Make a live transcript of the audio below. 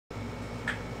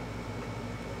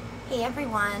Hey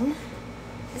everyone,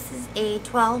 this is a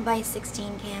 12 by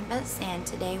 16 canvas and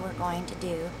today we're going to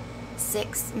do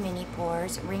 6 mini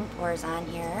pours, ring pours on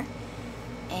here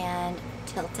and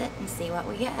tilt it and see what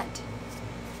we get.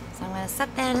 So I'm going to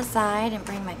set that aside and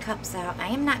bring my cups out. I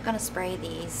am not going to spray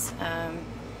these.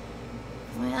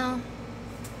 Well,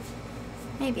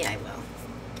 maybe I will.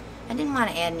 I didn't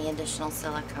want to add any additional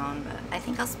silicone, but I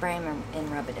think I'll spray them and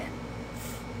rub it in.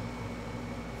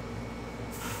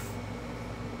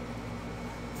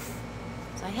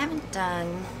 So I haven't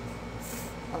done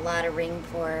a lot of ring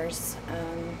pours.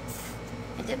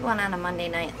 I did one on a Monday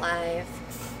Night Live.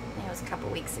 I think it was a couple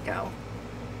weeks ago.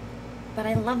 But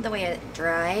I love the way it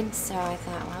dried, so I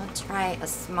thought, well, I'll try a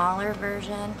smaller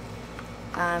version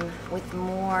with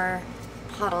more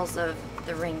puddles of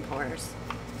the ring pours.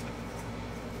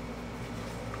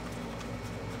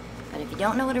 But if you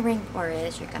don't know what a ring pour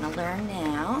is, you're going to learn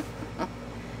now.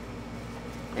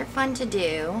 They're fun to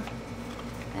do.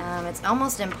 It's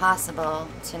almost impossible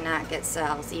to not get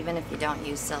cells, even if you don't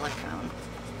use silicone.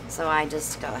 So I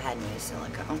just go ahead and use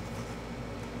silicone.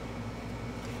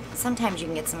 Sometimes you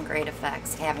can get some great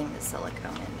effects having the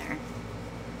silicone in there.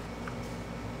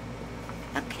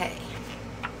 Okay.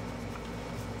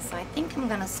 So I think I'm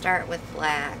going to start with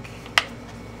black.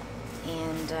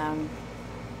 And I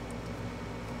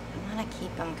want to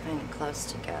keep them kind of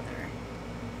close together.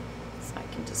 So I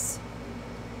can just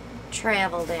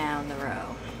travel down the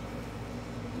row.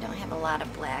 We don't have a lot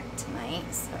of black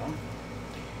tonight, so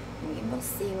we will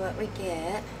see what we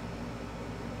get.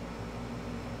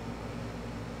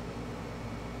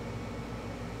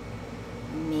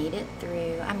 Made it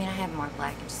through. I mean, I have more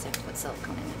black, I just have to put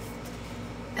silicone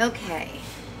in it. Okay,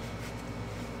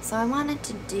 so I wanted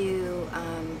to do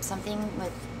something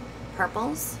with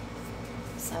purples,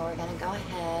 so we're going to go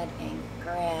ahead and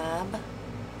grab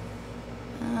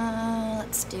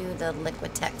let's do the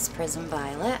Liquitex Prism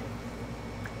Violet.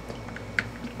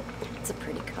 It's a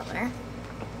pretty color.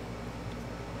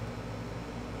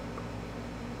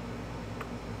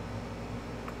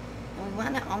 And we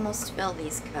want to almost fill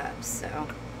these cups, so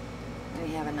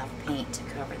we have enough paint to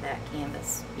cover that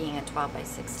canvas, being a 12 by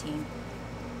 16.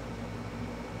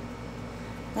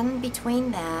 Then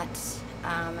between that,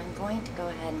 I'm going to go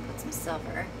ahead and put some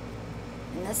silver.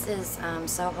 And this is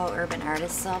Soho Urban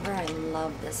Artist Silver. I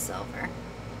love this silver.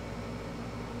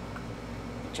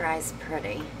 It dries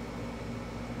pretty.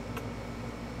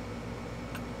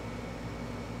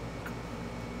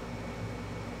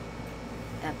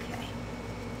 Okay.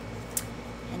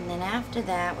 And then after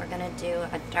that, we're going to do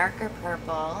a darker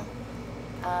purple.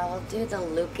 We'll do the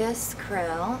Lucas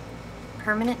Krill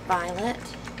Permanent Violet.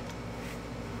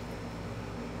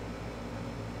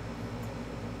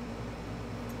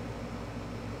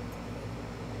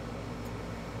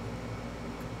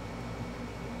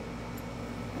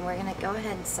 We're going to go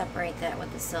ahead and separate that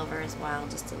with the silver as well,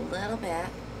 just a little bit.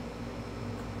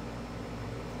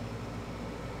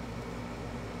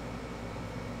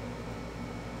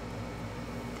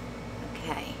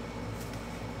 Okay,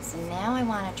 so now I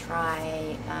want to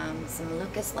try some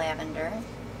Lucas Lavender.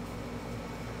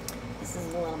 This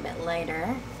is a little bit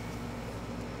lighter.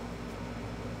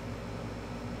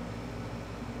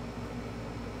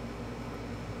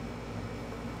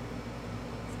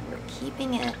 So we're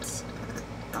keeping it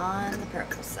on the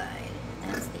purple side.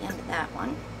 And that's the end of that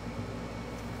one.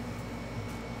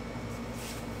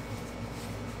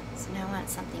 So now I want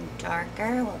something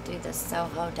darker. We'll do the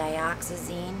Soho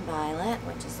Dioxazine Violet,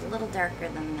 which is a little darker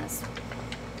than this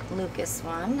Lucas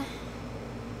one.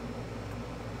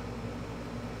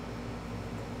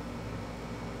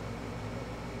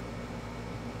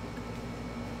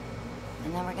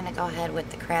 And then we're going to go ahead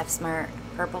with the Craftsmart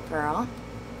Purple Pearl.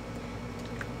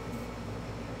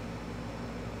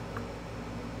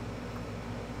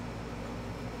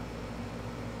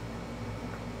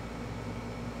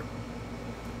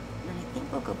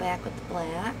 We'll go back with the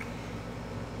black.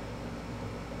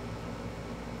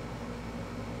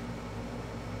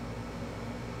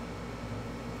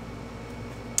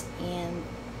 And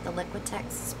the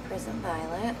Liquitex Prism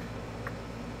Violet.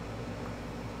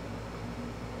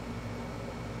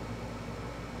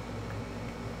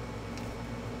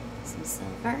 Some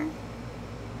silver.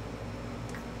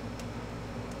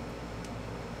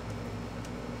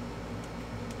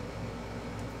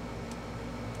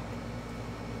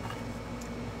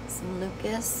 Some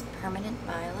Lucas Permanent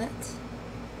Violet.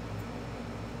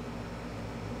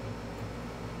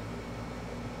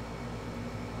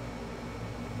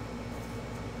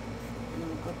 And then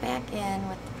we'll go back in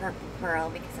with the Purple Pearl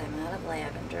because I'm out of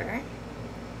lavender.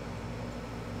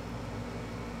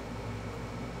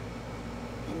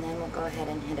 And And then we'll go ahead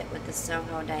and hit it with the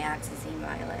Soho Dioxazine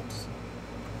Violet.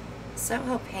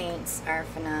 Soho paints are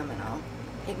phenomenal.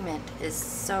 Pigment is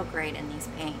so great in these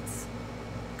paints.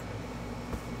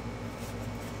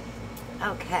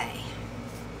 Okay.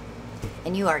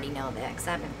 And you already know that because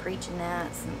I've been preaching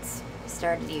that since I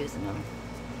started using them.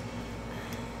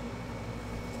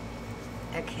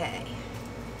 Okay.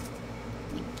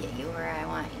 Let me get you where I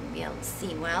want you to be able to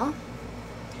see well.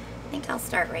 I think I'll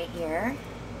start right here.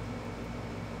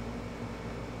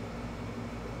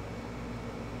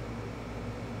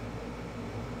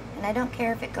 And I don't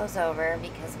care if it goes over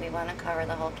because we want to cover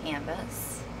the whole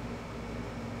canvas.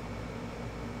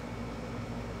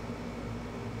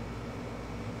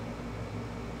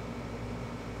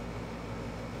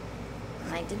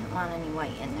 And I didn't want any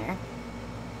white in there.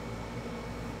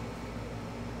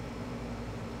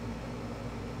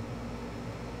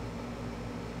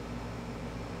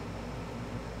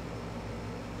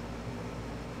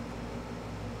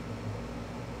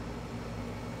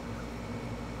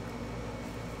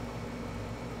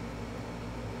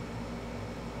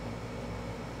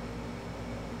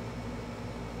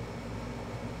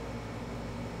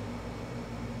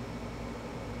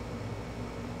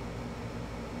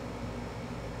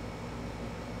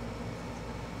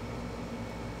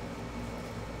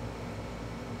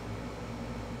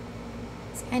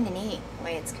 Kind of neat the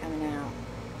way it's coming out.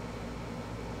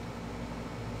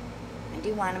 I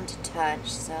do want them to touch,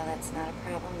 so that's not a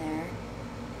problem there.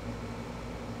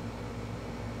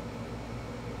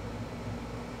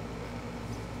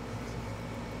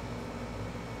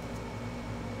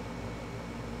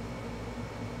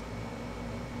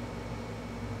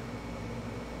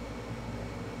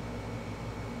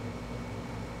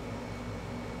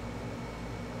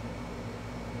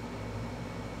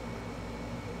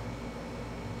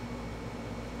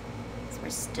 We're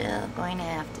still going to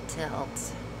have to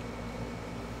tilt.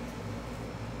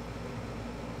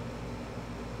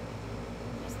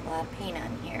 There's a lot of paint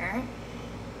on here.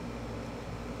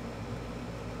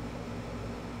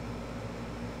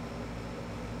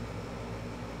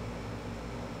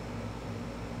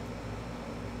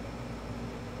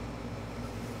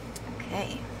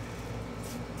 Okay.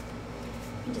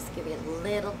 Let me just give you a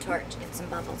little torch, get some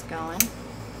bubbles going.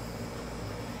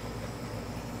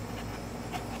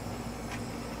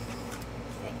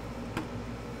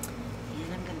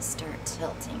 Start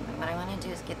tilting, but what I want to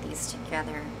do is get these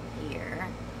together here,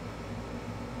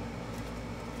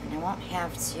 and I won't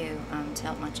have to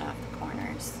tilt much off the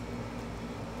corners.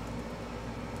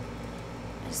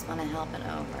 I just want to help it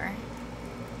over.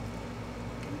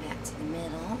 Come back to the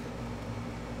middle.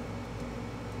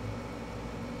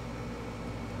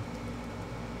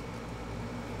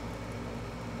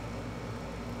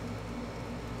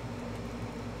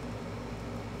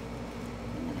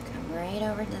 I'm going to come right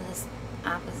over to this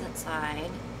opposite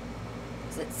side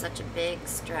because it's such a big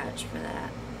stretch for that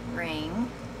ring.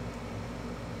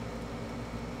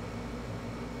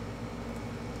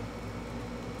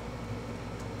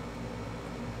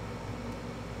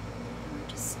 And we're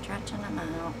just stretching them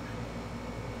out.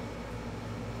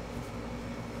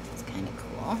 It's kind of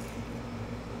cool.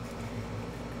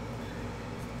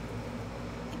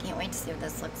 I can't wait to see what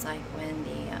this looks like when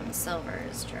the silver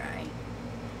is dry.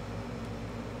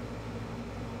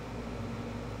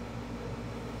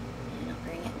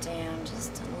 Down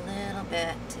just a little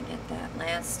bit to get that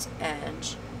last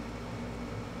edge.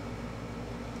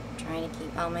 I'm trying to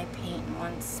keep all my paint in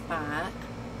one spot.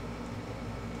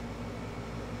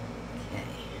 Okay.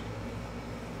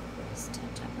 Just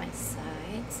touch up my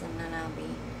sides and then I'll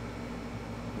be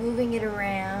moving it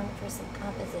around for some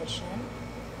composition.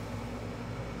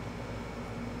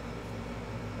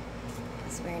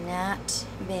 Because we're not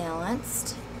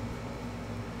balanced.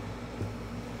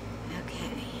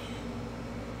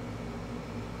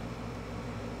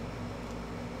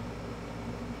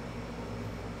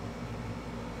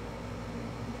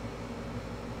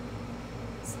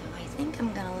 I think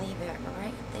I'm going to leave it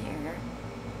right there.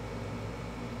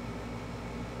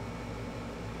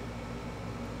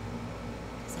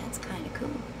 Because that's kind of cool.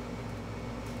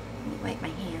 Let me wipe my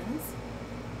hands.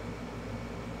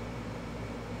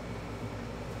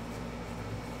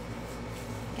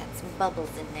 Got some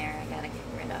bubbles in there I got to get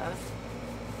rid of.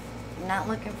 I'm not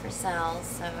looking for cells,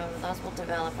 so those will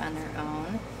develop on their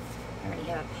own. I already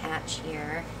have a patch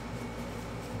here.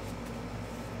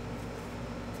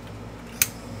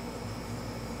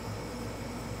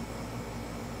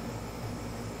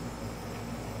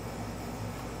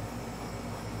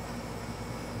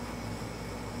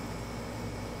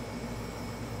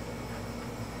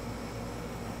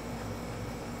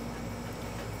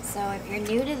 So if you're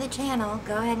new to the channel,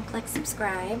 go ahead and click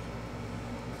subscribe.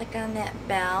 Click on that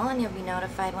bell and you'll be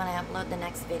notified when I upload the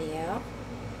next video.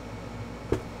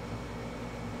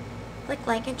 Click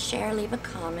like and share, leave a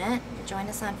comment, join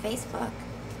us on Facebook.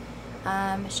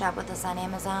 Shop with us on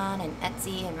Amazon and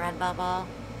Etsy and Redbubble.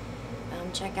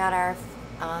 Check out our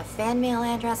fan mail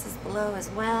addresses below as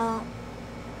well.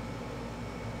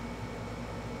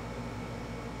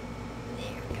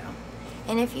 There we go.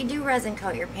 And if you do resin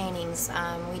coat your paintings,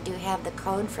 we do have the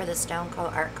code for the Stone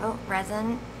Coat Art Coat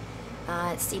resin.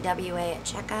 It's CWA at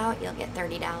checkout. You'll get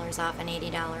 $30 off an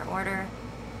 $80 order.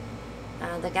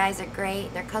 The guys are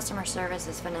great. Their customer service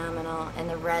is phenomenal, and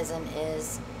the resin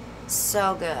is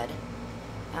so good.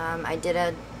 I did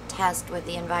a test with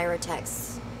the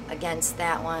Envirotex against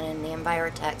that one, and the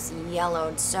Envirotex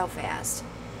yellowed so fast,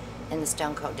 and the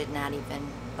Stone Coat did not even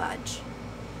budge.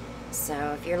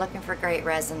 So if you're looking for great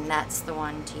resin, that's the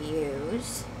one to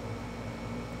use.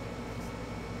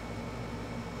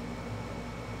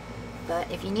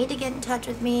 But if you need to get in touch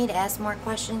with me to ask more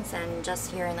questions than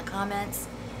just here in the comments,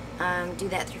 do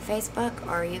that through Facebook,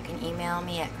 or you can email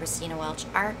me at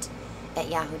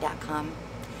ChristinaWelchArt@yahoo.com.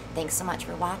 Thanks so much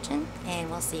for watching, and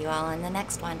we'll see you all in the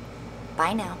next one.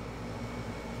 Bye now.